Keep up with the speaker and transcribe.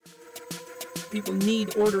people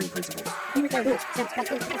need ordering principles.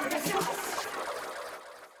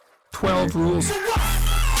 12 rules.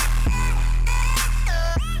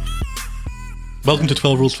 Welcome to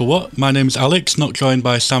 12 Rules for What? My name's Alex, not joined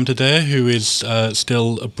by Sam today, who is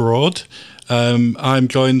still abroad. I'm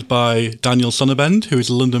joined by Daniel Sonnabend, who is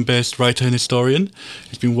a London-based writer and historian.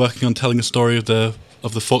 He's been working on telling the story of the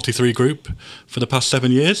 43 Group for the past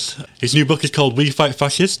 7 years. His new book is called We Fight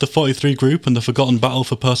Fascists, the 43 Group and the Forgotten Battle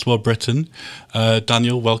for Post-War Britain.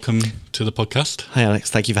 Daniel, welcome to the podcast. Hi Alex,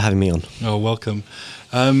 thank you for having me on. Oh, welcome.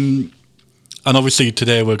 And obviously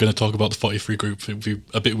today we're going to talk about the 43 Group. It would be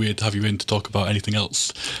a bit weird to have you in to talk about anything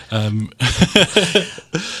else.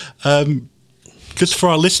 Just for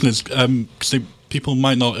our listeners, because people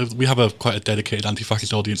might not, we have quite a dedicated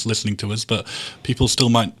anti-fascist audience listening to us, but people still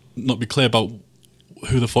might not be clear about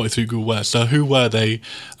who the 43 Group were. So who were they,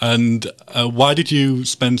 and why did you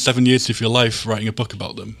spend 7 years of your life writing a book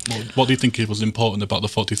about them? What do you think was important about the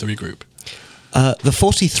 43 Group? The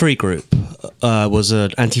 43 Group was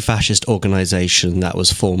an anti-fascist organisation that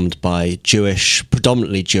was formed by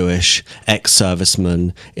predominantly Jewish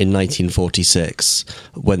ex-servicemen in 1946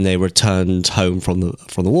 when they returned home from the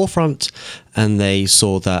war front, and they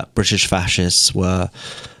saw that British fascists were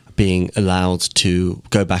being allowed to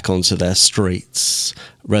go back onto their streets,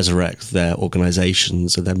 resurrect their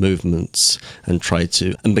organisations and their movements, and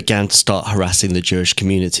began to start harassing the Jewish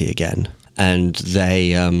community again. And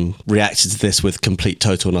they reacted to this with complete,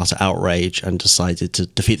 total and utter outrage and decided to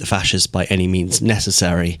defeat the fascists by any means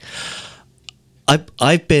necessary.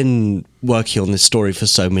 I've been working on this story for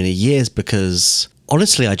so many years because,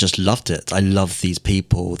 honestly, I just loved it. I love these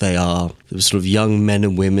people. They were sort of young men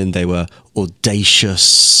and women. They were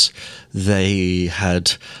audacious. They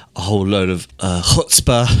had a whole load of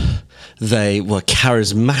chutzpah. They were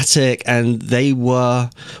charismatic, and they were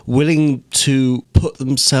willing to put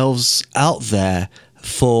themselves out there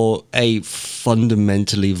for a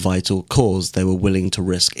fundamentally vital cause. They were willing to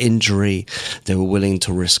risk injury. They were willing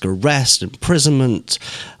to risk arrest, imprisonment,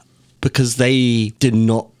 because they did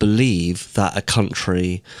not believe that a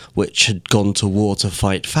country which had gone to war to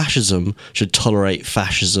fight fascism should tolerate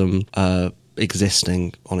fascism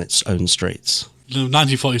existing on its own streets.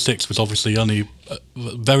 1946 was obviously only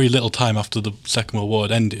very little time after the Second World War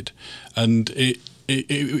had ended, and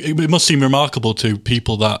it must seem remarkable to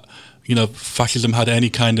people that, you know, fascism had any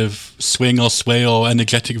kind of swing or sway or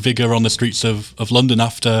energetic vigour on the streets of London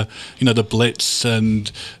after, you know, the Blitz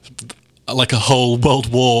and like a whole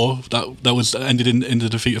world war that was ended in the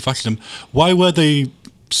defeat of fascism. Why were they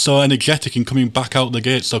so energetic in coming back out the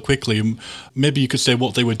gate so quickly? Maybe you could say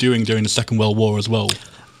what they were doing during the Second World War as well.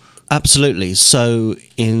 Absolutely. So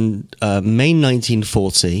in May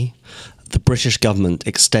 1940, the British government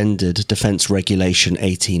extended Defence Regulation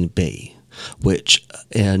 18B, which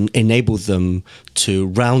enabled them to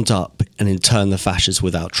round up and intern the fascists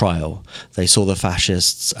without trial. They saw the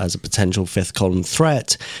fascists as a potential fifth column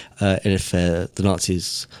threat. If the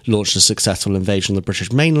Nazis launched a successful invasion of the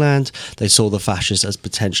British mainland, they saw the fascists as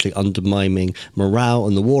potentially undermining morale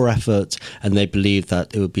in the war effort, and they believed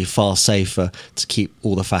that it would be far safer to keep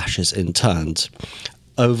all the fascists interned.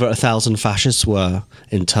 Over 1,000 fascists were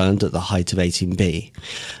interned at the height of 18B,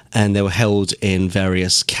 and they were held in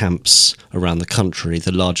various camps around the country.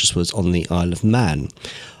 The largest was on the Isle of Man.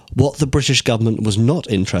 What the British government was not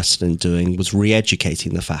interested in doing was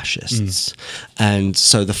re-educating the fascists. And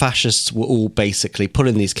so the fascists were all basically put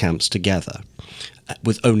in these camps together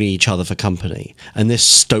with only each other for company. And this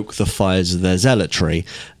stoked the fires of their zealotry,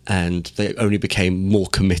 and they only became more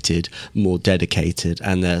committed, more dedicated,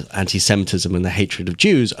 and their anti-Semitism and their hatred of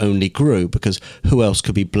Jews only grew, because who else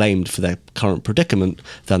could be blamed for their current predicament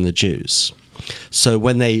than the Jews? So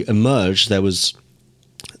when they emerged,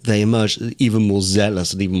 they emerged even more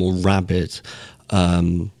zealous and even more rabid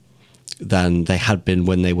than they had been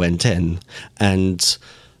when they went in. And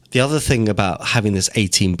the other thing about having this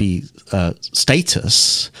 18B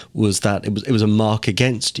status was that it was a mark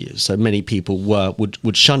against you. So many people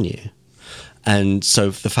would shun you. And so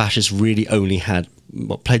the fascists really only had,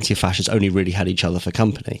 plenty of fascists only really had each other for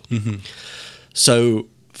company. Mm-hmm. So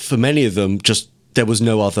for many of them, there was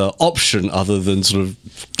no other option other than sort of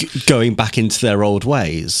going back into their old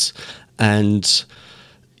ways. And,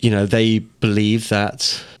 you know, they believed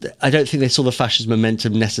that, I don't think they saw the fascist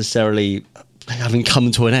momentum necessarily having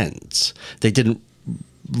come to an end. They didn't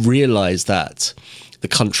realise that the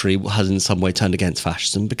country has in some way turned against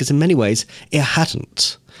fascism, because in many ways it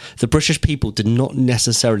hadn't. The British people did not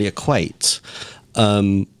necessarily equate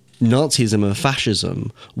Nazism and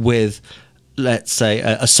fascism with, let's say,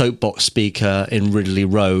 a soapbox speaker in Ridley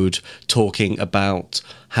Road talking about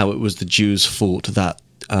how it was the Jews' fault that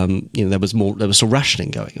there was still rationing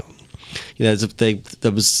going on.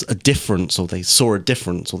 There was a difference, or they saw a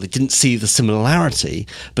difference, or they didn't see the similarity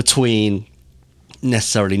between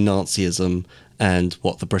necessarily Nazism and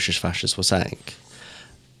what the British fascists were saying.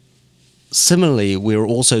 Similarly, we were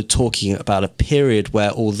also talking about a period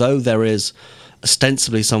where, although there is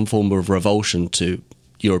ostensibly some form of revulsion to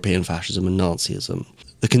European fascism and Nazism,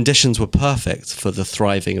 the conditions were perfect for the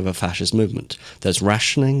thriving of a fascist movement. There's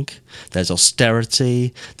rationing, there's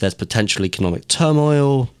austerity, there's potential economic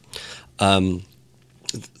turmoil. The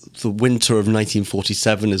winter of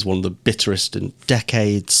 1947 is one of the bitterest in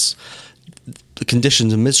decades. The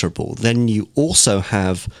conditions are miserable. Then you also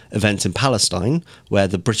have events in Palestine where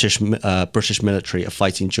the British military are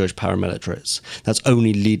fighting Jewish paramilitaries. That's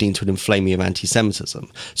only leading to an inflaming of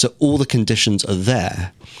anti-Semitism. So all the conditions are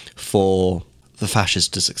there for the fascists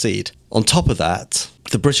to succeed. On top of that,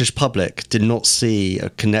 the British public did not see a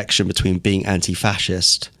connection between being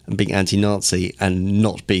anti-fascist and being anti-Nazi and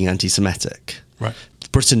not being anti-Semitic. Right.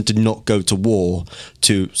 Britain did not go to war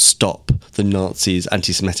to stop the Nazis'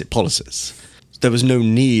 anti-Semitic policies. There was no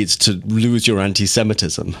need to lose your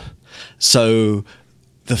anti-Semitism. So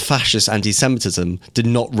the fascist anti-Semitism did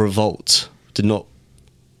not revolt, did not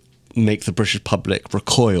make the British public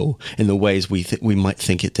recoil in the ways we might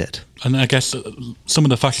think it did. And I guess some of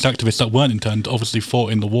the fascist activists that weren't interned obviously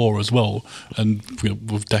fought in the war as well, and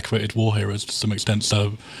with decorated war heroes to some extent.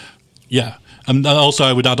 So, yeah. And also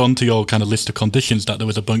I would add on to your kind of list of conditions that there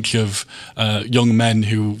was a bunch of young men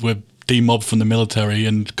who were demobbed from the military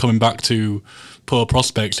and coming back to poor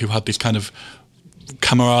prospects who had this kind of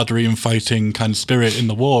camaraderie and fighting kind of spirit in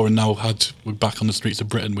the war, and now were back on the streets of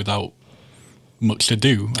Britain without much to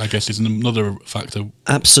do, I guess, is another factor.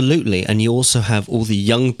 Absolutely. And you also have all the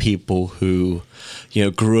young people who,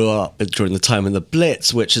 grew up during the time of the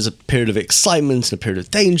Blitz, which is a period of excitement and a period of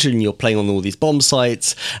danger, and you're playing on all these bomb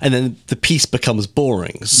sites, and then the peace becomes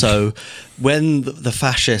boring. So when the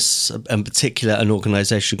fascists, in particular an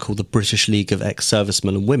organisation called the British League of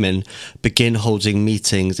Ex-Servicemen and Women, begin holding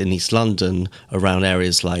meetings in East London around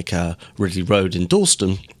areas like Ridley Road in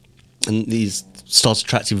Dalston, and these start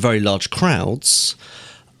attracting very large crowds,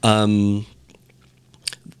 they're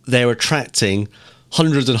attracting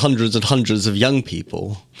hundreds and hundreds and hundreds of young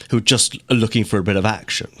people who just are looking for a bit of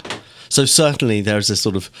action. So certainly there's this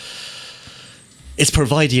sort of, it's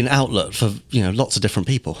providing an outlet for lots of different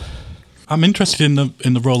people. I'm interested in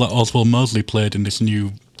the role that Oswald Mosley played in this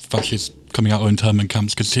new fascist coming out of internment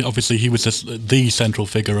camps, because obviously he was the central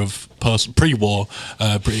figure of pre-war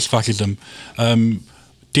British fascism.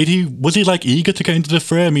 Was he like eager to get into the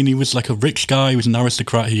fray? I mean, he was like a rich guy, he was an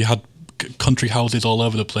aristocrat, he had country houses all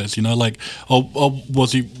over the place, or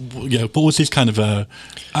was he, what was his kind of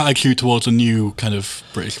attitude towards a new kind of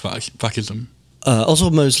British fascism?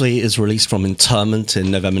 Oswald Mosley is released from internment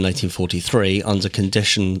in November 1943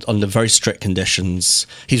 under very strict conditions.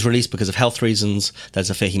 He's released because of health reasons.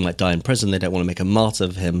 There's a fear he might die in prison. They don't want to make a martyr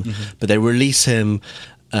of him, but they release him,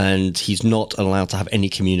 and he's not allowed to have any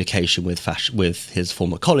communication with his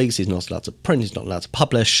former colleagues. He's not allowed to print, he's not allowed to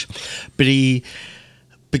publish. But he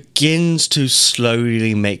begins to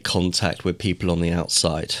slowly make contact with people on the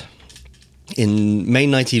outside. In May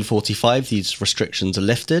 1945, these restrictions are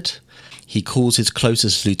lifted. He calls his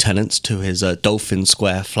closest lieutenants to his Dolphin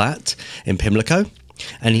Square flat in Pimlico,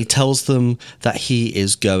 and he tells them that he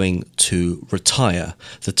is going to retire.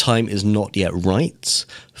 The time is not yet right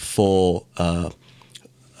for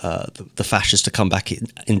the fascists to come back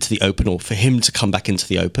into the open, or for him to come back into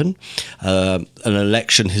the open. An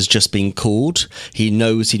election has just been called. He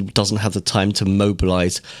knows he doesn't have the time to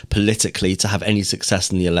mobilise politically to have any success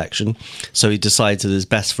in the election. So he decides it is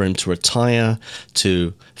best for him to retire,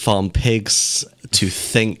 to farm pigs, to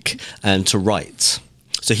think, and to write.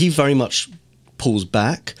 So he very much pulls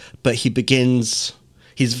back, but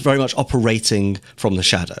he's very much operating from the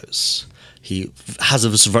shadows. He has a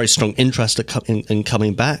very strong interest in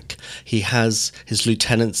coming back. He has his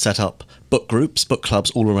lieutenants set up book groups, book clubs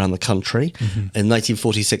all around the country. In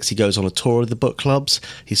 1946, he goes on a tour of the book clubs.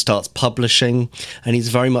 He starts publishing, and he's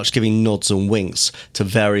very much giving nods and winks to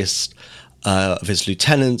various of his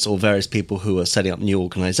lieutenants or various people who are setting up new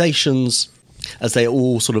organizations, as they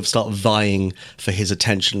all sort of start vying for his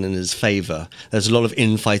attention and his favour. There's a lot of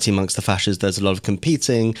infighting amongst the fascists. There's a lot of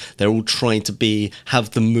competing. They're all trying to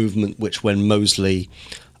have the movement which, when Mosley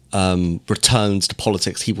returns to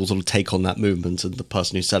politics, he will sort of take on that movement, and the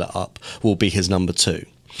person who set it up will be his number two.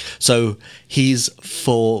 So he's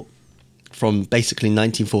from basically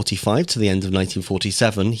 1945 to the end of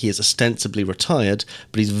 1947, he is ostensibly retired,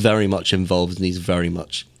 but he's very much involved, and he's very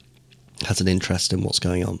much has an interest in what's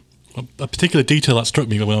going on. A particular detail that struck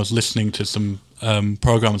me when I was listening to some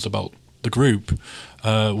programs about the group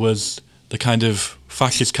was the kind of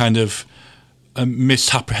fascist kind of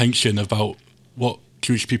misapprehension about what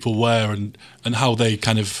Jewish people were and how they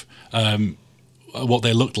kind of what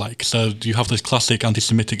they looked like. So you have those classic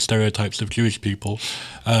anti-Semitic stereotypes of Jewish people,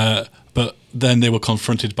 but then they were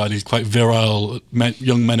confronted by these quite virile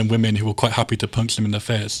young men and women who were quite happy to punch them in the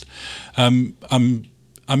face. I'm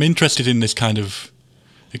interested in this kind of,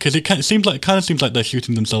 because it kind of seems like they're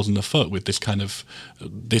shooting themselves in the foot with this kind of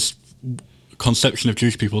this conception of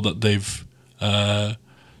Jewish people that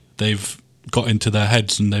they've got into their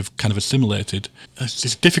heads and they've kind of assimilated.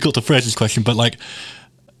 It's difficult to phrase this question, but like,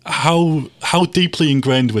 how deeply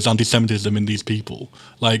ingrained was anti-Semitism in these people?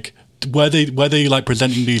 Like, were they like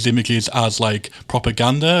presenting these images as like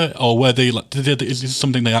propaganda, or were they like, is this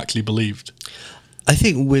something they actually believed? I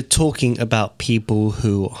think we're talking about people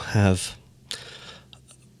who have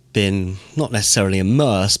been not necessarily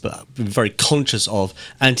immersed, but been very conscious of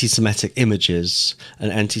anti-Semitic images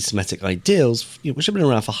and anti-Semitic ideals, which have been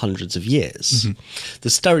around for hundreds of years. Mm-hmm. The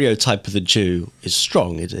stereotype of the Jew is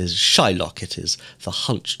strong. It is Shylock. It is the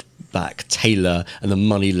hunchback tailor and the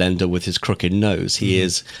moneylender with his crooked nose. He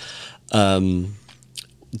is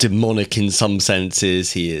demonic in some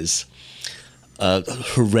senses. He is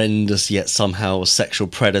horrendous, yet somehow a sexual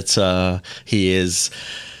predator. He is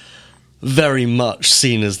very much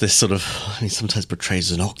seen as this sort of, he sometimes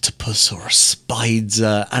portrays an octopus or a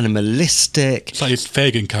spider, animalistic. It's like his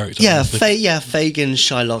Fagin character. Yeah, Fagin,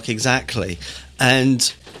 Shylock, exactly.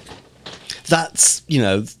 And that's,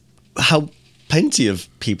 how plenty of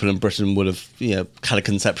people in Britain would have, had a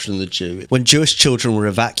conception of the Jew. When Jewish children were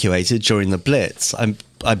evacuated during the Blitz,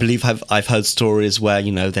 I believe I've heard stories where,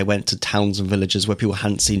 they went to towns and villages where people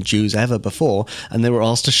hadn't seen Jews ever before, and they were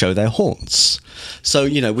asked to show their haunts. So,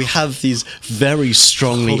 we have these very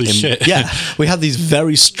strongly... we have these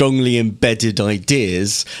very strongly embedded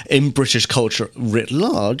ideas in British culture writ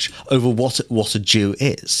large over what a Jew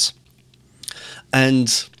is. And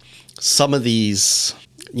some of these,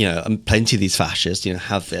 and plenty of these fascists,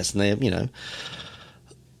 have this, and they,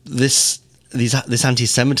 this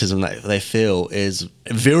anti-Semitism that they feel is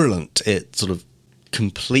virulent. It sort of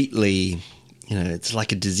completely, it's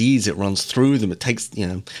like a disease. It runs through them. It takes,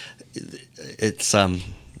 it's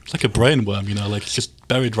like a brain worm, like it's just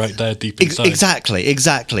buried right there deep inside.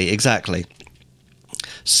 Exactly.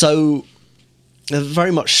 So they're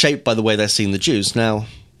very much shaped by the way they're seeing the Jews. Now,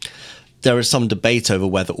 there is some debate over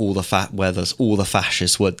whether all the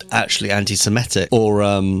fascists were actually anti-Semitic,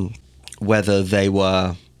 or whether they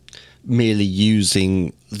were merely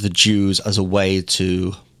using the Jews as a way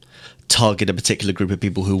to target a particular group of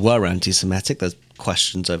people who were anti-Semitic. There's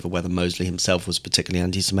questions over whether Mosley himself was particularly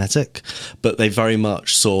anti-Semitic, but they very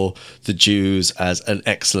much saw the Jews as an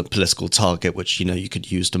excellent political target, which, you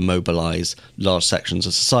could use to mobilize large sections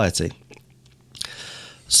of society.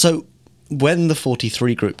 So when the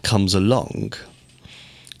 43 group comes along,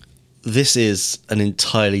 this is an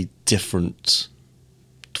entirely different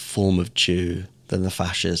form of Jew than the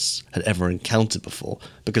fascists had ever encountered before,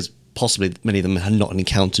 because possibly many of them had not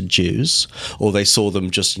encountered Jews, or they saw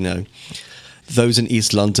them just, those in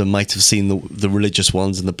East London might have seen the religious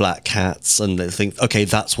ones and the black cats, and they think, okay,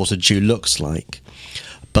 that's what a Jew looks like.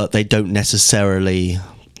 But they don't necessarily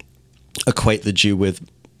equate the Jew with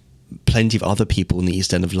plenty of other people in the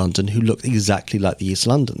East End of London who look exactly like the East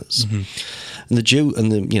Londoners. Mm-hmm. And the Jew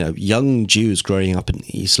and the young Jews growing up in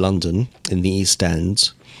East London, in the East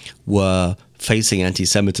End, were facing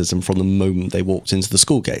anti-Semitism from the moment they walked into the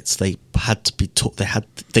school gates. They had to be taught.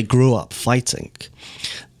 They grew up fighting.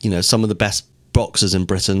 Some of the best boxers in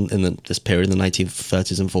Britain in this period, in the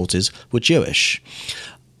 1930s and 40s, were Jewish.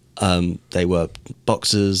 They were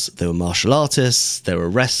boxers, they were martial artists, they were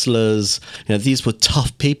wrestlers. These were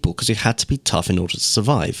tough people because you had to be tough in order to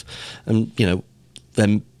survive. And,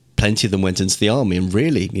 then plenty of them went into the army and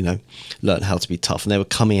really, learned how to be tough. And they were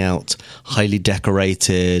coming out highly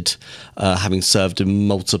decorated, having served in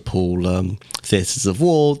multiple theatres of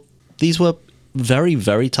war. These were very,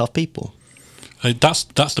 very tough people. That's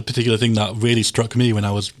the particular thing that really struck me when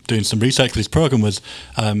I was doing some research for this program was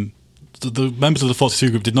the members of the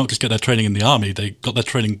 43 group did not just get their training in the army. They got their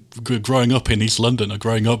training growing up in East London, or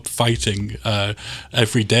growing up fighting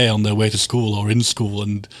every day on their way to school or in school.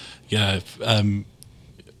 And it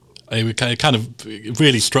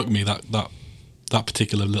really struck me that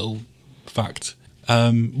particular little fact.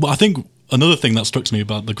 But I think another thing that struck me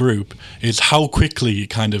about the group is how quickly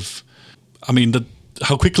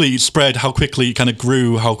how quickly it spread, how quickly it kind of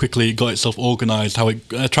grew, how quickly it got itself organised, how it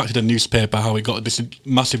attracted a newspaper, how it got this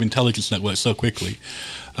massive intelligence network so quickly.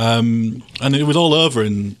 And it was all over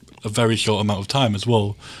in a very short amount of time as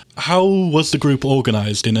well. How was the group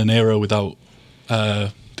organised in an era without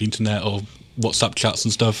the internet or WhatsApp chats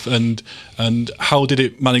and stuff? And how did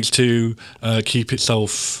it manage to keep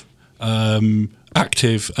itself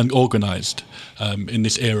active and organised in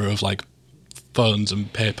this era of like phones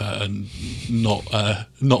and paper and not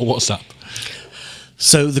WhatsApp?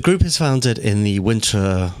 So the group is founded in the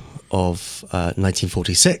winter of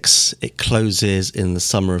 1946. It closes in the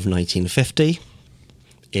summer of 1950.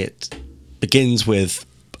 It begins with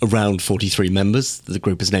around 43 members. The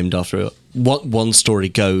group is named after what one story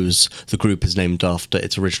goes. The group is named after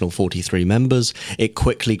its original 43 members. It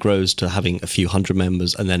quickly grows to having a few hundred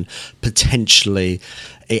members, and then potentially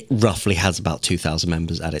it roughly has about 2,000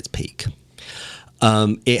 members at its peak.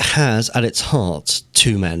 It has at its heart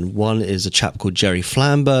two men. One is a chap called Jerry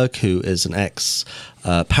Flamberg, who is an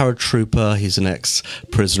ex-paratrooper. He's an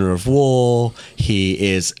ex-prisoner of war.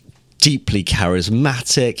 He is deeply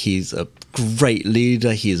charismatic. He's a great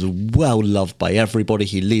leader. He is well loved by everybody.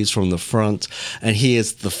 He leads from the front, and he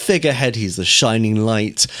is the figurehead. He's the shining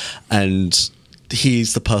light, and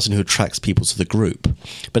he's the person who attracts people to the group.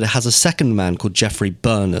 But it has a second man called Jeffrey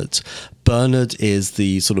Bernard. Bernard is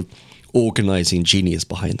the sort of organizing genius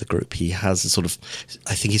behind the group. He has a sort of,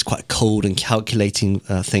 I think he's quite a cold and calculating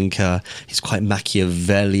thinker. He's quite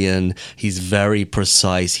Machiavellian. He's very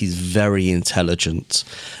precise. He's very intelligent.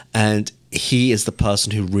 And he is the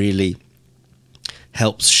person who really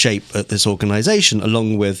helps shape this organization,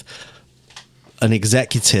 along with an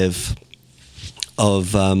executive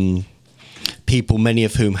of people, many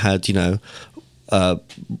of whom had,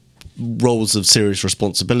 roles of serious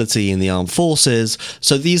responsibility in the armed forces.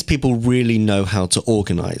 So these people really know how to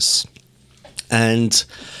organize. And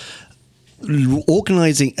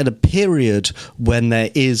organizing at a period when there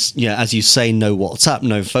is, as you say, no WhatsApp,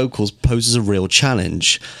 no vocals, poses a real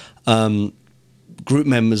challenge. Group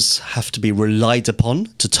members have to be relied upon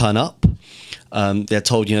to turn up. They're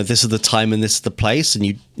told, this is the time and this is the place,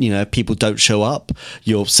 and people don't show up.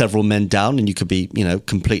 You're several men down, and you could be,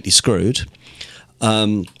 completely screwed.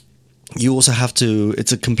 You also have to,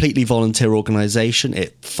 it's a completely volunteer organization.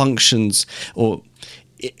 It functions, or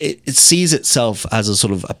it sees itself as a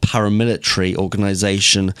sort of a paramilitary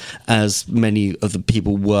organization, as many of the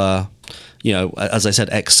people were, as I said,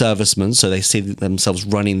 ex-servicemen. So they see themselves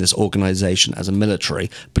running this organization as a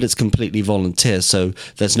military, but it's completely volunteer. So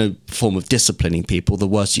there's no form of disciplining people. The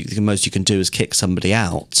most you can do is kick somebody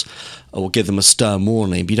out or give them a stern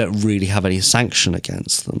warning, but you don't really have any sanction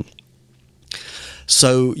against them.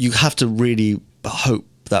 So you have to really hope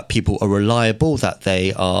that people are reliable, that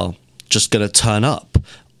they are just going to turn up.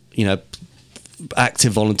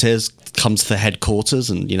 Active volunteers come to the headquarters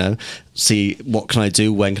and, see what can I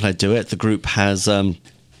do, when can I do it. The group has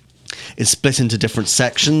is split into different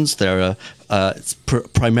sections. It's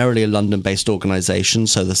primarily a London-based organisation,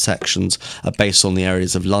 so the sections are based on the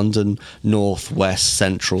areas of London, North, West,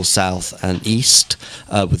 Central, South and East,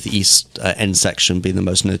 with the East end section being the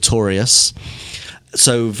most notorious.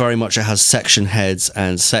 So very much it has section heads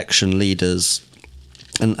and section leaders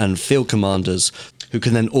and field commanders who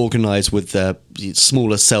can then organise with their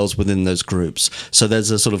smaller cells within those groups. So there's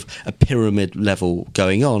a sort of a pyramid level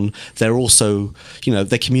going on. They're also,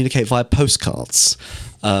 they communicate via postcards.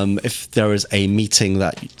 If there is a meeting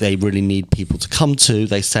that they really need people to come to,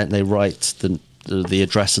 they write the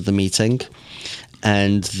address of the meeting,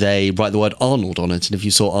 and they write the word Arnold on it. And if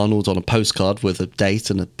you saw Arnold on a postcard with a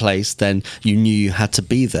date and a place, then you knew you had to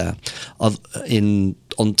be there.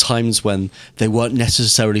 On times when they weren't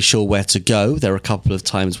necessarily sure where to go, there were a couple of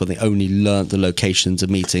times when they only learnt the locations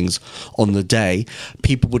of meetings on the day.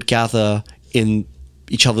 People would gather in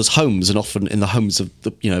each other's homes, and often in the homes of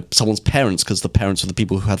someone's parents, because the parents were the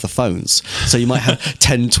people who had the phones. So you might have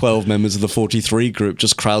 10, 12 members of the 43 group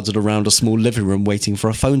just crowded around a small living room waiting for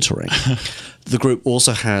a phone to ring. The group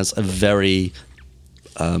also has a very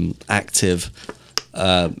active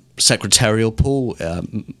secretarial pool.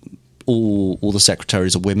 All the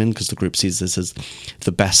secretaries are women, because the group sees this as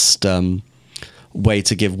the best way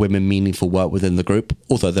to give women meaningful work within the group,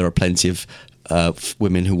 although there are plenty of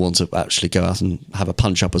women who want to actually go out and have a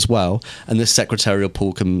punch up as well. And this secretarial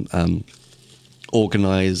pool can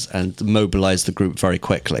organise and mobilise the group very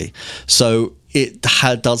quickly. So it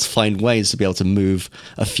does find ways to be able to move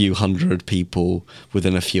a few hundred people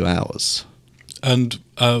within a few hours. And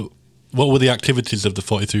what were the activities of the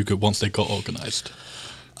 43 group once they got organised?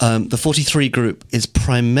 The 43 group is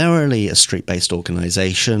primarily a street-based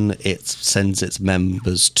organisation. It sends its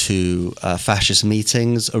members to fascist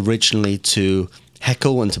meetings, originally to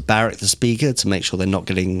heckle and to barrack the speaker to make sure they're not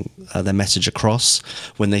getting their message across.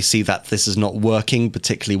 When they see that this is not working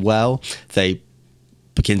particularly well, they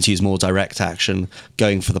begin to use more direct action,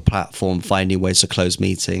 going for the platform, finding ways to close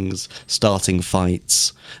meetings, starting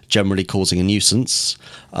fights, generally causing a nuisance,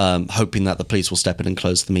 hoping that the police will step in and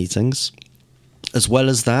close the meetings. As well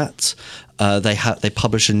as that, they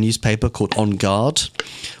publish a newspaper called On Guard,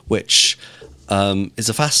 which is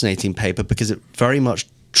a fascinating paper because it very much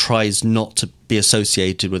tries not to be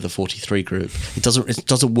associated with the 43 group. It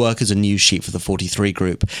doesn't work as a news sheet for the 43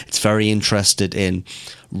 group. It's very interested in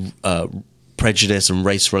prejudice and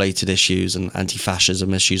race-related issues and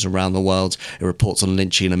anti-fascism issues around the world. It reports on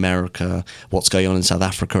lynching in America, what's going on in South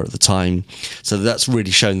Africa at the time. So that's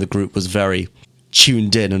really shown the group was very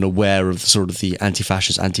tuned in and aware of sort of the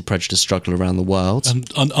anti-fascist, anti-prejudice struggle around the world.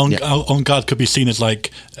 And On Guard could be seen as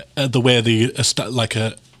like the way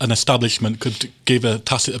an establishment could give a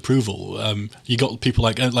tacit approval. You got people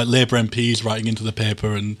like Labour MPs writing into the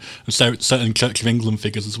paper and certain Church of England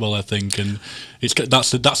figures as well, I think. And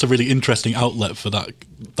that's a really interesting outlet for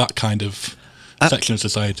that kind of section of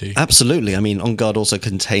society. Absolutely. I mean, On Guard also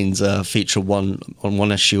contains a feature on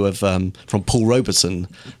one issue of from Paul Robeson,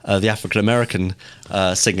 the African-American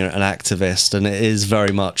singer and activist. And it is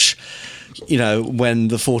very much, when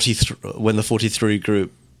the 43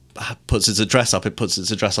 group puts its address up, it puts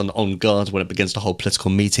its address on Guard when it begins to hold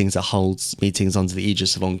political meetings. It holds meetings under the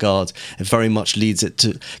aegis of On Guard. It very much gives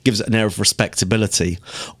it an air of respectability.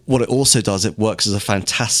 What it also does, it works as a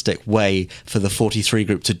fantastic way for the 43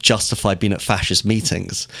 group to justify being at fascist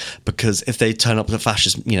meetings. Because if they turn up at a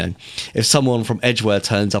fascist, if someone from Edgware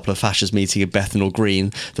turns up at a fascist meeting in Bethnal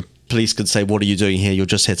Green, the police could say, "What are you doing here? You're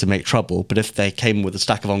just here to make trouble." But if they came with a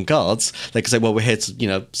stack of On Guards, they could say, "Well, we're here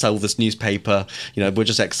to, sell this newspaper. We're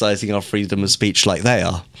just exercising our freedom of speech like they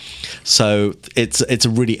are." So it's a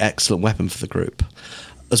really excellent weapon for the group.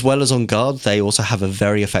 As well as On Guard, they also have a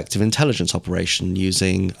very effective intelligence operation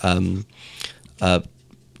using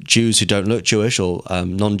Jews who don't look Jewish or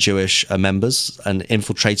non-Jewish members and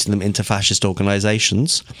infiltrating them into fascist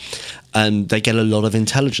organizations. And they get a lot of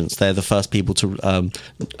intelligence. They're the first people to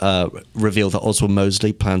reveal that Oswald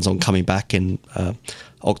Mosley plans on coming back in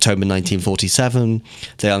October 1947.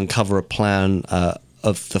 They uncover a plan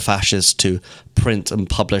of the fascists to print and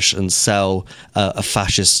publish and sell a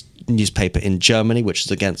fascist newspaper in Germany, which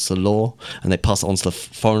is against the law. And they pass it on to the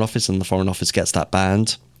Foreign Office, and the Foreign Office gets that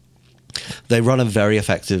banned. They run a very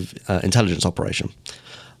effective intelligence operation.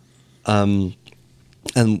 And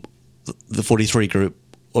the 43 group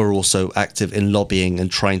are also active in lobbying and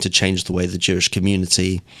trying to change the way the Jewish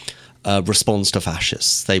community responds to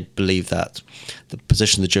fascists. They believe that the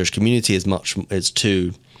position of the Jewish community is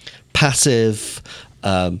too passive.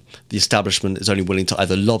 The establishment is only willing to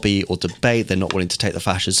either lobby or debate. They're not willing to take the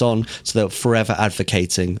fascists on. So they're forever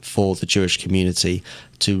advocating for the Jewish community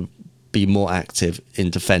to be more active in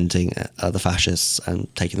defending the fascists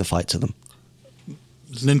and taking the fight to them.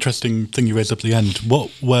 It's an interesting thing you raised up at the end.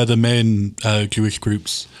 What were the main Jewish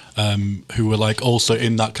groups who were also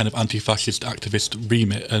in that kind of anti-fascist activist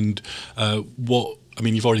remit? And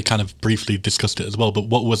you've already kind of briefly discussed it as well, but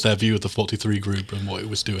what was their view of the 43 group and what it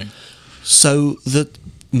was doing? So the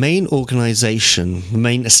main organisation, the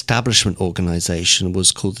main establishment organisation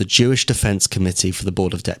was called the Jewish Defence Committee for the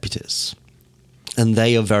Board of Deputies. And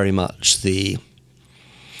they are very much the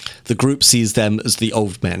group sees them as the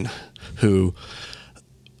old men who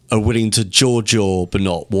are willing to jaw but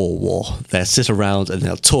not war. They'll sit around and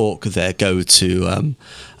they'll talk. They'll go to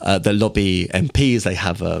they'll lobby MPs. They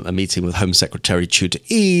have a meeting with Home Secretary Tudor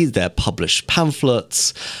E. They'll publish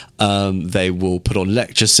pamphlets. They will put on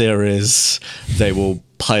lecture series. They will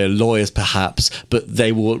hire lawyers, perhaps, but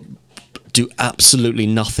they will do absolutely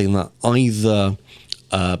nothing that either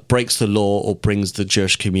breaks the law or brings the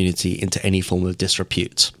Jewish community into any form of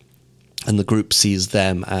disrepute. And the group sees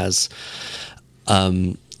them as,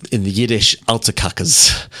 in the Yiddish, alte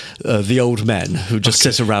kackers, the old men who just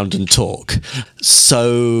sit around and talk.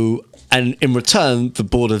 So, and in return, the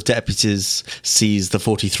Board of Deputies sees the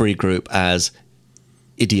 43 group as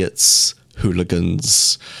idiots,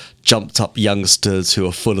 hooligans, jumped up youngsters who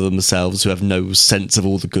are full of themselves, who have no sense of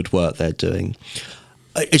all the good work they're doing.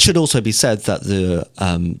 It should also be said that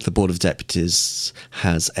the Board of Deputies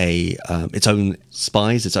has its own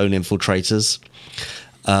spies, its own infiltrators,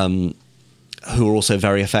 who are also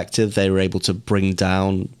very effective. They were able to bring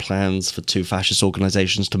down plans for two fascist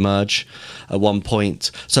organisations to merge at one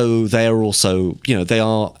point. So they are also, they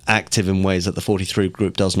are active in ways that the 43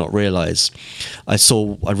 group does not realise. I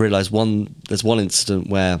realised there's one incident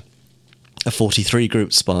where a 43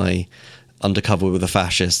 group spy undercover with the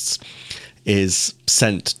fascists is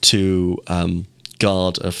sent to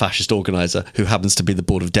guard a fascist organiser who happens to be the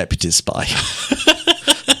Board of Deputies spy.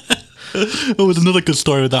 There was another good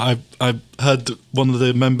story that I heard one of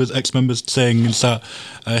the ex-members saying is that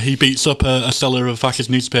he beats up a seller of a fascist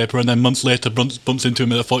newspaper and then months later bumps into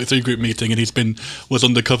him at a 43 group meeting, and was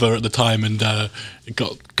undercover at the time and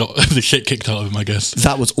got the shit kicked out of him, I guess.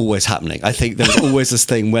 That was always happening. I think there was always this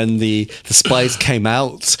thing when the spies came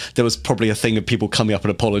out, there was probably a thing of people coming up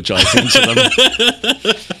and apologising to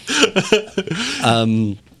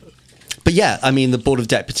them. But yeah, I mean, the Board of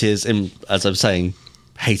Deputies, as I was saying,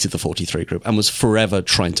 hated the 43 group and was forever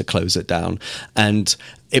trying to close it down. And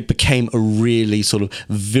it became a really sort of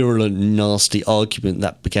virulent, nasty argument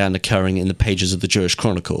that began occurring in the pages of the Jewish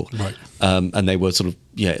Chronicle. Right. And they were sort of,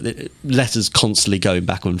 letters constantly going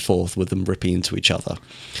back and forth with them ripping into each other.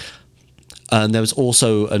 And there was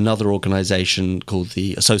also another organisation called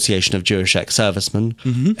the Association of Jewish Ex-Servicemen,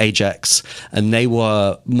 AJEX, and they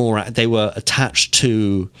were attached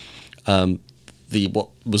to what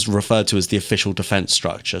was referred to as the official defence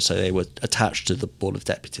structure. So they were attached to the Board of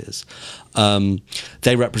Deputies.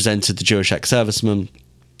 They represented the Jewish ex-servicemen.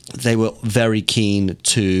 They were very keen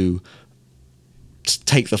to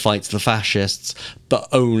take the fight to the fascists, but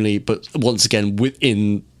once again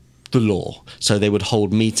within the law. So they would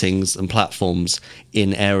hold meetings and platforms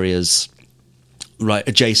in areas right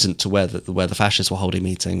adjacent to where the fascists were holding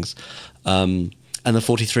meetings. And the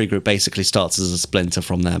 43 group basically starts as a splinter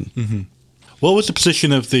from them. Mm-hmm. What was the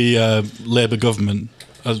position of the Labour government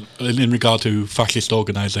in regard to fascist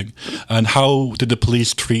organising, and how did the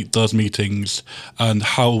police treat those meetings, and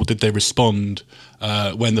how did they respond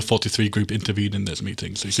when the 43 group intervened in those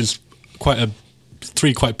meetings? This is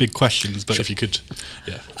three quite big questions, but if you could,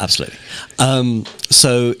 yeah. Absolutely.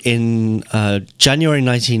 So in January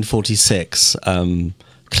 1946,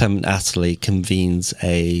 Clement Attlee convenes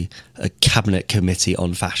a cabinet committee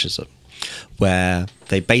on fascism, where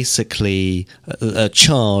they basically are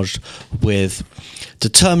charged with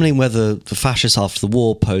determining whether the fascists after the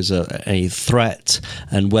war pose a threat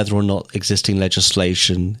and whether or not existing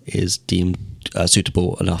legislation is deemed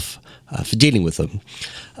suitable enough for dealing with them.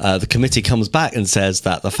 The committee comes back and says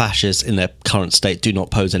that the fascists in their current state do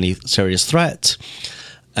not pose any serious threat.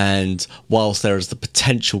 And whilst there is the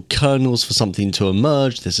potential kernels for something to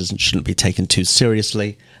emerge, this shouldn't be taken too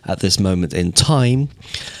seriously at this moment in time.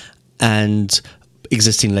 And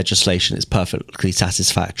existing legislation is perfectly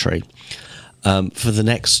satisfactory. For the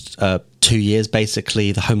next 2 years,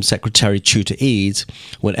 basically, the Home Secretary, Tudor Eade,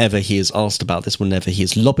 whenever he is asked about this, whenever he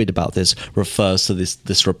is lobbied about this, refers to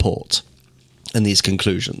this report and these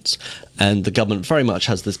conclusions. And the government very much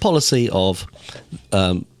has this policy of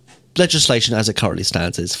legislation as it currently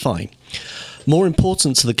stands is fine. More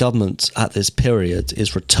important to the government at this period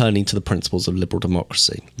is returning to the principles of liberal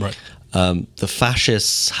democracy. Right. The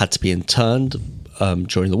fascists had to be interned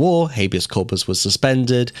during the war. Habeas corpus was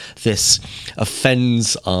suspended. This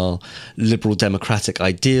offends our liberal democratic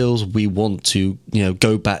ideals. We want to,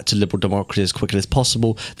 go back to liberal democracy as quickly as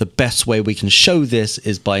possible. The best way we can show this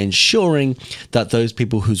is by ensuring that those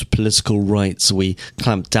people whose political rights we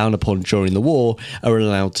clamped down upon during the war are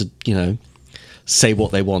allowed to, say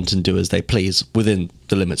what they want and do as they please within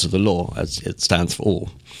the limits of the law, as it stands for all.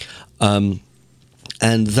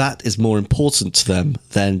 And that is more important to them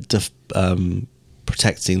than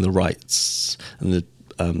protecting the rights and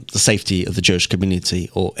the safety of the Jewish community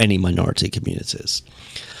or any minority communities.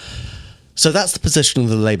 So that's the position of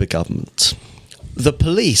the Labour government. The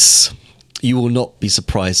police, you will not be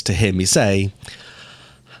surprised to hear me say,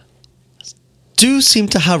 do seem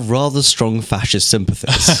to have rather strong fascist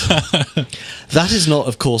sympathies. That is not,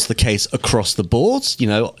 of course, the case across the board.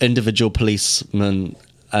 Individual policemen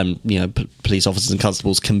and police officers and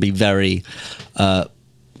constables can be very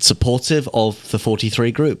supportive of the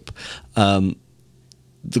 43 group.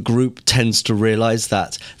 The group tends to realise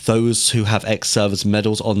that those who have ex-service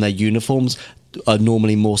medals on their uniforms are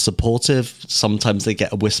normally more supportive. Sometimes they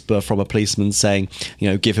get a whisper from a policeman saying,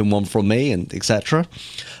 give him one from me, and etc.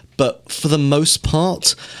 But for the most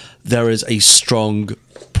part, there is a strong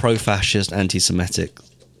pro-fascist, anti-Semitic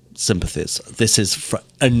sympathies. This is for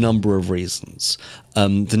a number of reasons. The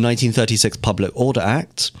 1936 Public Order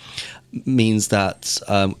Act means that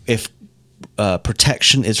if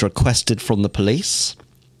protection is requested from the police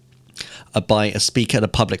by a speaker at a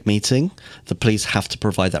public meeting, the police have to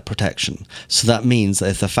provide that protection. So that means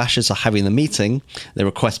that if the fascists are having the meeting, they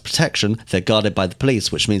request protection, they're guarded by the police,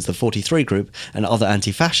 which means the 43 group and other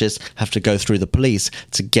anti-fascists have to go through the police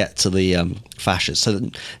to get to the fascists. So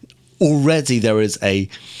already there is a,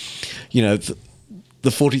 the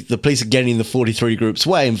police are getting in the 43 group's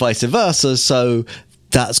way and vice versa. So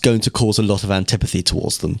that's going to cause a lot of antipathy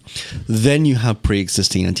towards them. Then you have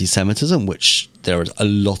pre-existing anti-Semitism, which there is a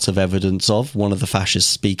lot of evidence of. One of the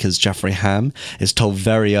fascist speakers, Jeffrey Ham, is told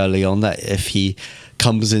very early on that if he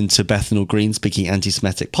comes into Bethnal Green speaking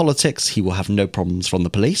anti-Semitic politics, he will have no problems from the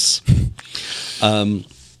police,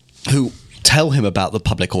 who tell him about the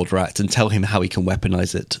Public Order Act and tell him how he can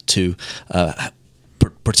weaponize it to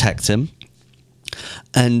protect him.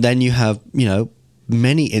 And then you have,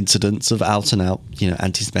 many incidents of out and out,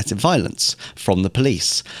 anti-Semitic violence from the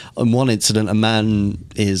police. In one incident, a man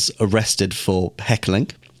is arrested for heckling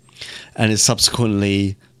and is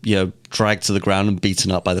subsequently, dragged to the ground and beaten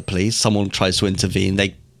up by the police. Someone tries to intervene.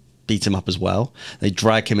 They beat him up as well. They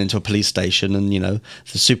drag him into a police station, and, the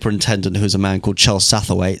superintendent, who's a man called Charles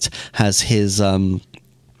Satterthwaite, has his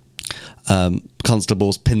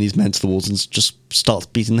constables pin these men to the walls and just starts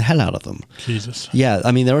beating the hell out of them. Jesus. Yeah,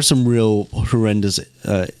 I mean, there are some real horrendous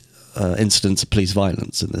incidents of police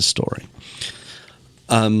violence in this story.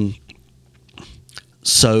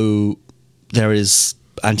 So there is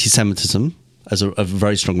anti-Semitism as a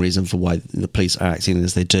very strong reason for why the police are acting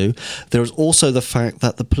as they do. There is also the fact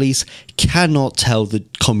that the police cannot tell the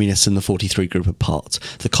communists in the 43 group apart.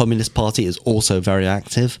 The Communist Party is also very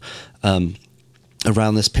active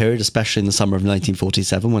around this period, especially in the summer of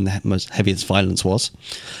 1947, when the most heaviest violence was.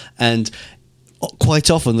 And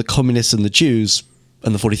quite often the communists and the Jews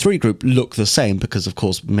and the 43 group look the same because, of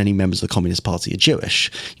course, many members of the Communist Party are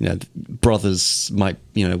Jewish. Brothers might,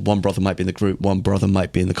 one brother might be in the group, one brother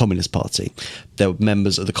might be in the Communist Party. There were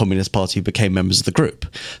members of the Communist Party who became members of the group.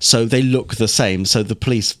 So they look the same. So the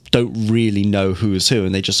police don't really know who is who,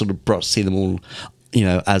 and they just sort of see them all,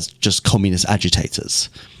 as just communist agitators.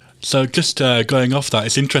 So just going off that,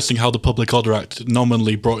 it's interesting how the Public Order Act,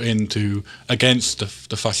 nominally brought into against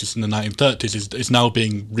the fascists in the 1930s, is now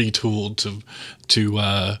being retooled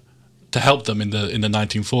to help them in the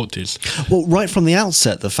 1940s. Well, right from the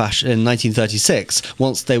outset, in 1936,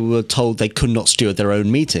 once they were told they could not steward their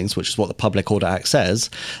own meetings, which is what the Public Order Act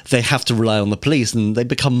says, they have to rely on the police, and they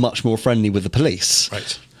become much more friendly with the police.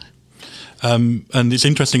 Right. And it's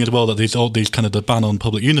interesting as well that all these kind of the ban on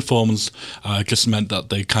public uniforms just meant that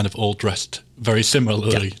they kind of all dressed very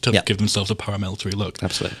similarly to give themselves a paramilitary look.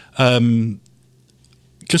 Absolutely.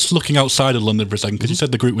 Just looking outside of London for a second, because you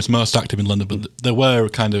said the group was most active in London, but there were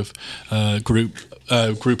kind of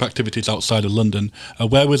group activities outside of London.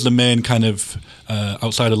 Where was the main kind of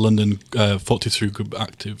outside of London 43 group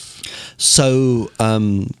active? So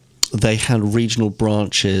they had regional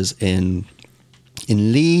branches in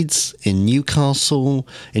Leeds, in Newcastle.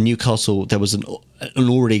 In Newcastle, there was an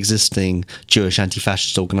already existing Jewish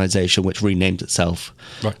anti-fascist organisation which renamed itself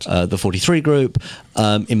the 43 Group.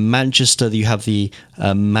 In Manchester, you have the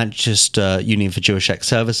Manchester Union for Jewish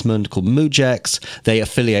Ex-Servicemen called MUJEX. They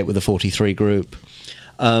affiliate with the 43 Group.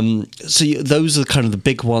 So those are kind of the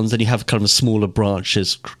big ones. Then you have kind of smaller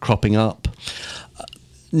branches cropping up.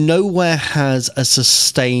 Nowhere has a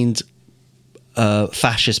sustained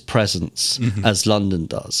fascist presence as London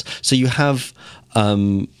does. So you have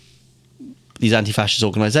these anti-fascist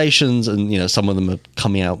organisations, and some of them are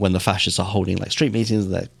coming out when the fascists are holding like street meetings.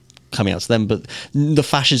 They're coming out to them, but the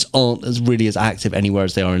fascists aren't as active anywhere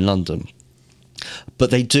as they are in London.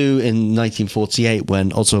 But they do in 1948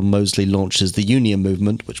 when Oswald Mosley launches the Union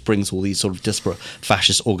Movement, which brings all these sort of disparate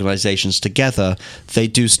fascist organisations together. They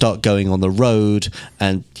do start going on the road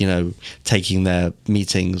and taking their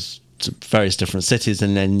meetings to various different cities,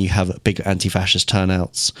 and then you have big anti-fascist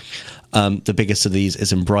turnouts. The biggest of these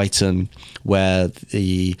is in Brighton, where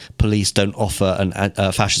the police don't offer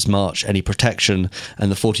a fascist march any protection,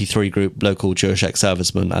 and the 43 Group, local Jewish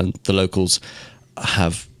ex-servicemen, and the locals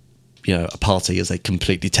have a party as they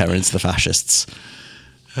completely tear into the fascists.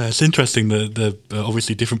 It's interesting that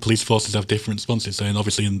obviously different police forces have different responses. So,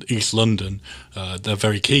 obviously in East London, they're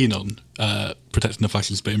very keen on protecting the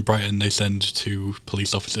fascists, but in Brighton they send two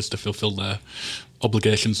police officers to fulfil their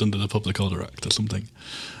obligations under the Public Order Act or something.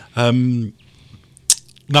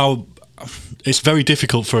 Now, it's very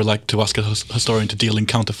difficult to ask a historian to deal in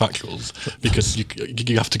counterfactuals because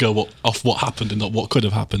you have to go off what happened and not what could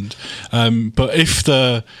have happened. But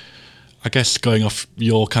I guess going off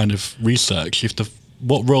your kind of research,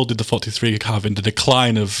 what role did the 43 have in the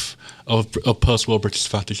decline of post-war British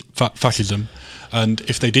fascism? And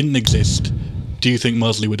if they didn't exist, do you think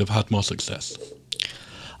Mosley would have had more success?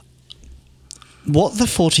 What the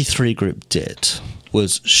 43 Group did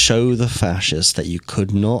was show the fascists that you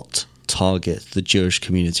could not target the Jewish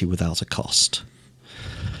community without a cost.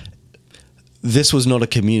 This was not a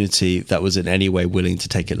community that was in any way willing to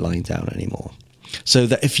take it lying down anymore. So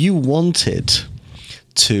that if you wanted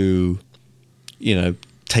to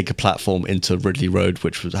take a platform into Ridley Road,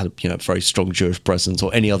 which had a very strong Jewish presence,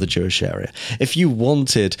 or any other Jewish area. If you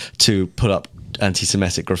wanted to put up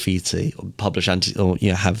anti-Semitic graffiti or publish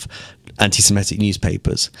have anti-Semitic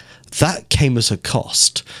newspapers, that came as a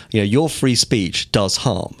cost. Your free speech does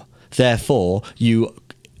harm. Therefore, you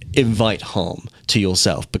invite harm to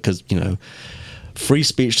yourself because free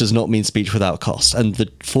speech does not mean speech without cost. And the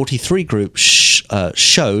 43 group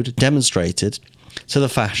demonstrated to the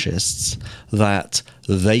fascists that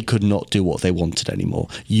they could not do what they wanted anymore.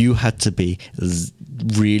 You had to be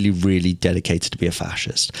really, really dedicated to be a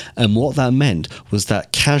fascist. And what that meant was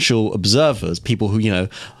that casual observers, people who,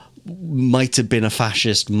 might have been a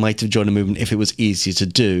fascist, might have joined a movement if it was easier to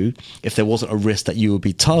do, if there wasn't a risk that you would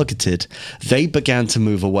be targeted, they began to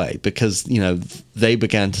move away because, they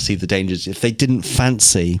began to see the dangers. If they didn't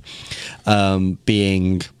fancy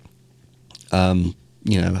being, having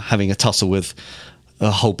a tussle with a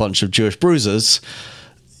whole bunch of Jewish bruisers,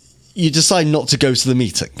 you decide not to go to the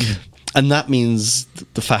meeting. And that means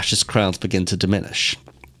the fascist crowds begin to diminish.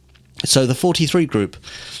 So the 43 group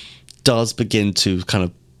does begin to kind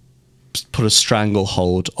of put a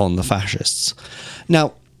stranglehold on the fascists.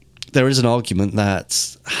 Now, there is an argument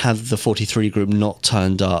that had the 43 group not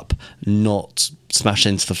turned up, not smashed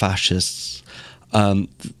into the fascists,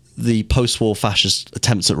 the post-war fascist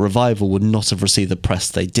attempts at revival would not have received the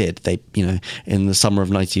press they did. They, in the summer of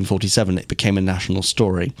 1947, it became a national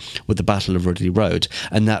story with the Battle of Ridley Road,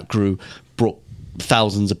 and that brought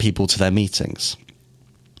thousands of people to their meetings.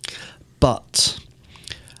 But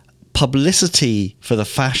publicity for the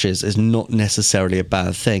fascists is not necessarily a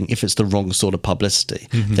bad thing if it's the wrong sort of publicity.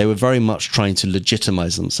 Mm-hmm. They were very much trying to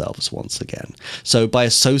legitimize themselves once again. So by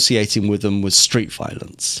associating with them with street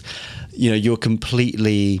violence, you're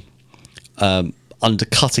completely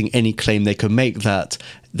undercutting any claim they could make that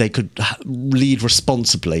they could lead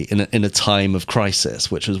responsibly in a time of crisis,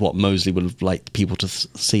 which is what Mosley would have liked people to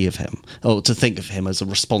see of him, or to think of him as a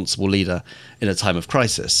responsible leader in a time of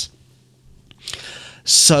crisis.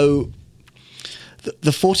 So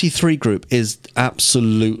the 43 group is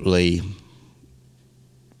absolutely,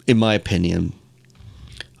 in my opinion,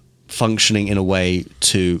 functioning in a way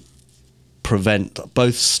to prevent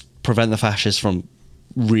the fascists from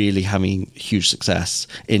really having huge success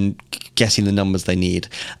in getting the numbers they need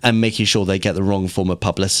and making sure they get the wrong form of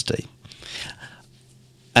publicity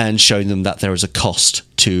and showing them that there is a cost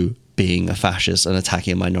to being a fascist and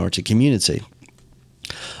attacking a minority community.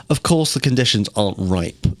 Of course, the conditions aren't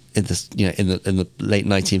ripe in this, in the late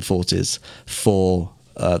 1940s for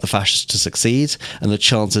the fascists to succeed, and the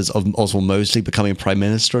chances of Oswald Mosley becoming prime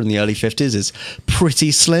minister in the early 50s is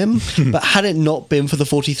pretty slim. But had it not been for the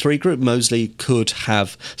 43 group, Mosley could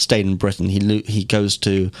have stayed in Britain. He goes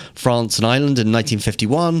to France and Ireland in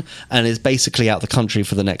 1951 and is basically out the country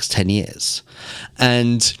for the next 10 years.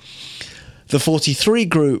 And the 43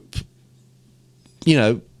 group,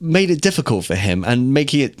 made it difficult for him, and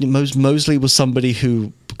Mosley was somebody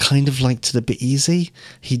who kind of liked it a bit easy.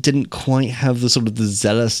 He didn't quite have the sort of the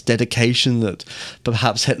zealous dedication that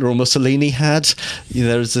perhaps Hitler or Mussolini had.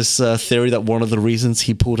 There's this theory that one of the reasons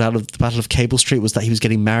he pulled out of the Battle of Cable Street was that he was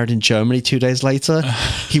getting married in Germany 2 days later.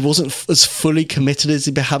 He wasn't as fully committed as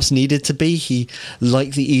he perhaps needed to be. He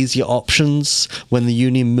liked the easier options. When the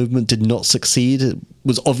Union movement did not succeed, it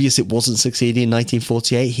was obvious it wasn't succeeding in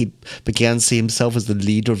 1948. He began to see himself as the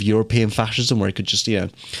leader of European fascism, where he could just,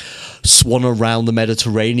 swan around the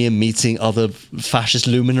Mediterranean meeting other fascist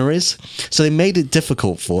luminaries. So they made it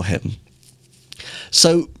difficult for him.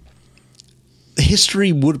 So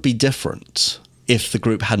history would be different if the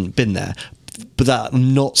group hadn't been there. But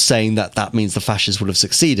I'm not saying that means the fascists would have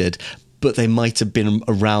succeeded, but they might have been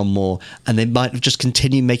around more, and they might have just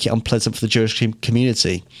continued to make it unpleasant for the Jewish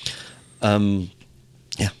community.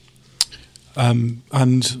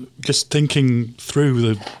 And just thinking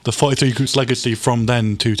through the 43 group's legacy from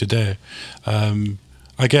then to today,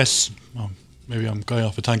 I guess, maybe I'm going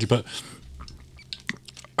off a tangent, but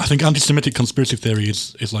I think anti-Semitic conspiracy theory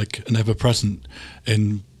is like an ever-present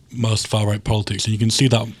in most far-right politics, and you can see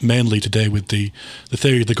that mainly today with the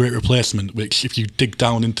theory of the Great Replacement, which, if you dig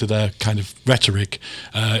down into their kind of rhetoric,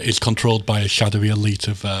 is controlled by a shadowy elite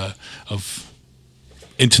of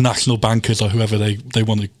international bankers or whoever they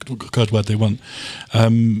want, the code word they want.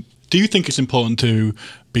 Do you think it's important to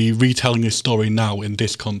be retelling this story now in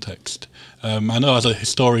this context? I know as a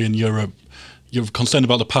historian you're concerned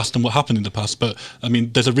about the past and what happened in the past, but I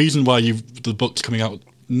mean, there's a reason why the book's coming out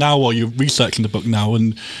now, or you're researching the book now,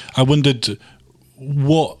 and I wondered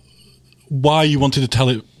why you wanted to tell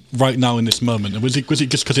it right now in this moment. Was it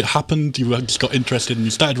just because it happened, you just got interested and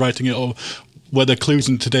you started writing it, or were there clues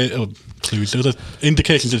in today, or clues, there were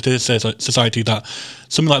indications in today's society that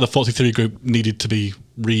something like the 43 group needed to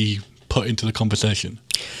be put into the conversation?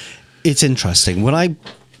 It's interesting. When I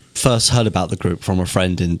first heard about the group from a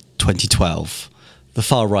friend in 2012, the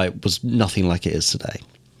far right was nothing like it is today.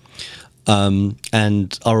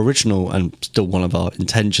 And our original, and still one of our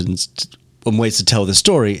intentions and ways to tell this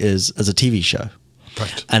story, is as a TV show.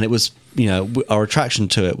 Right. And it was, our attraction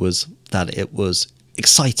to it was that it was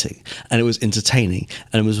exciting and it was entertaining,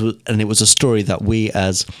 and it was a story that we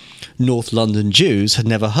as North London Jews had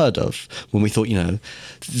never heard of. When we thought,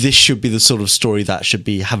 this should be the sort of story that should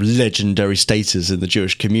have legendary status in the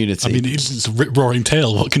Jewish community. I mean, it's a rip-roaring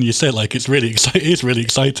tale. What can you say? Like, it's really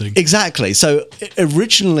exciting. Exactly. So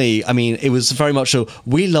originally, I mean, it was very much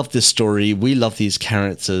we love this story. We love these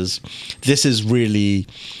characters. This is really...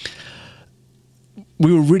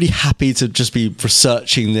 We were really happy to just be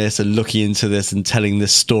researching this and looking into this and telling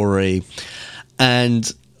this story,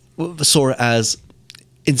 and saw it as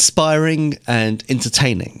inspiring and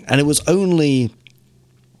entertaining. And it was only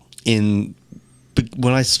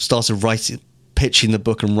when I started pitching the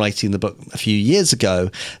book and writing the book a few years ago,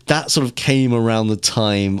 that sort of came around the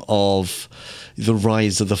time of the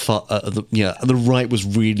rise of the right was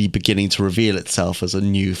really beginning to reveal itself as a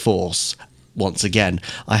new force. Once again,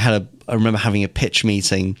 I remember having a pitch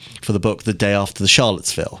meeting for the book the day after the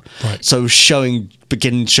Charlottesville. Right. So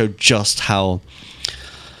beginning to show just how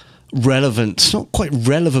relevant, not quite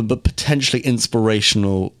relevant, but potentially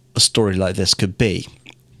inspirational a story like this could be.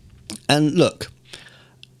 And look,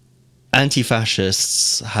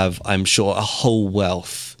 anti-fascists have, I'm sure, a whole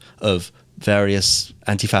wealth of various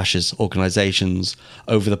anti-fascist organizations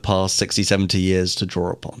over the past 60, 70 years to draw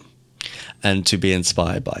upon and to be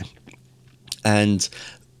inspired by. And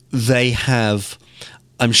they have,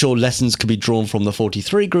 I'm sure lessons could be drawn from the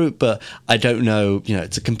 43 group, but I don't know,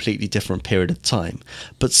 it's a completely different period of time.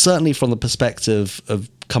 But certainly from the perspective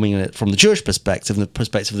of coming at it from the Jewish perspective, and the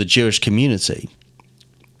perspective of the Jewish community,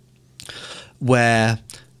 where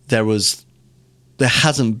there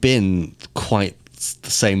hasn't been quite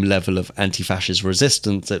the same level of anti-fascist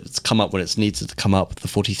resistance. It's come up when it's needed to come up. The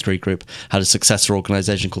 43 group had a successor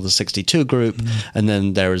organization called the 62 group, and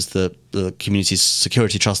then there is the Community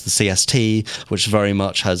Security Trust, the CST, which very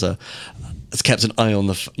much has kept an eye on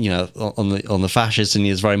the fascists, and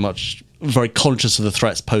he is very conscious of the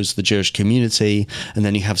threats posed to the Jewish community. And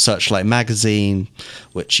then you have Searchlight Magazine,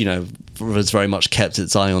 which has very much kept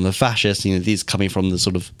its eye on the fascists. These coming from the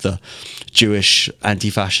sort of the Jewish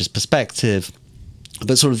anti-fascist perspective.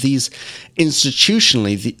 But sort of these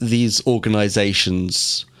institutionally, these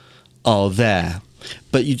organizations are there.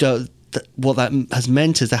 But what that has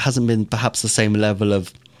meant is there hasn't been perhaps the same level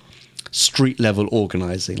of street level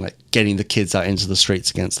organizing, like getting the kids out into the streets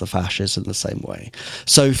against the fascists in the same way.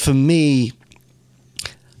 So for me,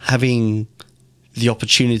 having the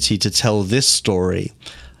opportunity to tell this story,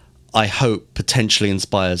 I hope potentially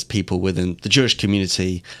inspires people within the Jewish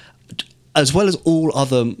community, as well as all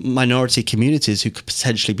other minority communities who could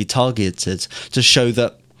potentially be targeted, to show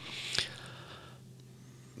that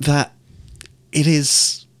it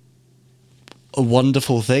is a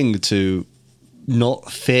wonderful thing to not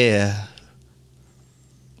fear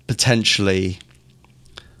potentially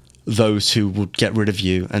those who would get rid of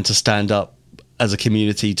you, and to stand up as a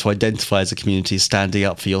community, to identify as a community, standing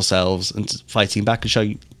up for yourselves and fighting back and show,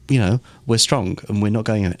 we're strong and we're not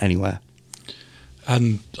going anywhere.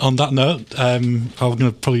 And on that note, I'm going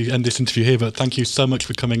to probably end this interview here, but thank you so much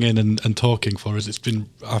for coming in and talking for us.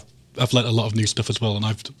 I've learnt a lot of new stuff as well, and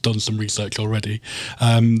I've done some research already.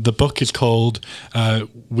 The book is called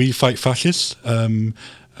We Fight Fascists, and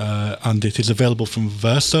it is available from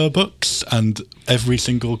Verso Books, and every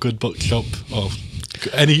single good bookshop, or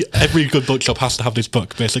every good bookshop has to have this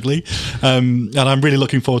book, basically. And I'm really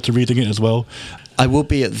looking forward to reading it as well. I will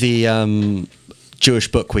be at the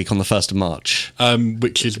Jewish Book Week on the 1st of March.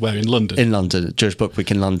 Which is where, in London? In London. Jewish Book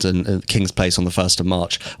Week in London, at King's Place on the 1st of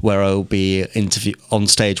March, where I'll be on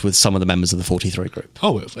stage with some of the members of the 43 group.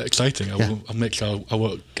 Oh, exciting. I'll make sure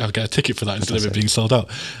I'll get a ticket for that instead of it being sold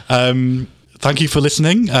out. Thank you for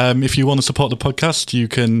listening. If you want to support the podcast, you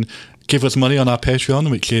can give us money on our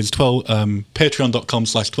Patreon, which is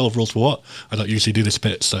patreon.com/12 rules for what. I don't usually do this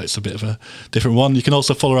bit, so it's a bit of a different one. You can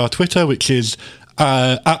also follow our Twitter, which is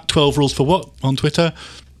at 12 rules for what on Twitter.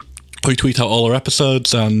 We tweet out all our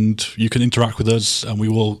episodes, and you can interact with us, and we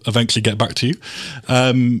will eventually get back to you.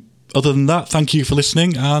 Other than that, thank you for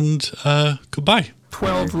listening, and goodbye.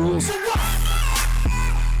 12 rules.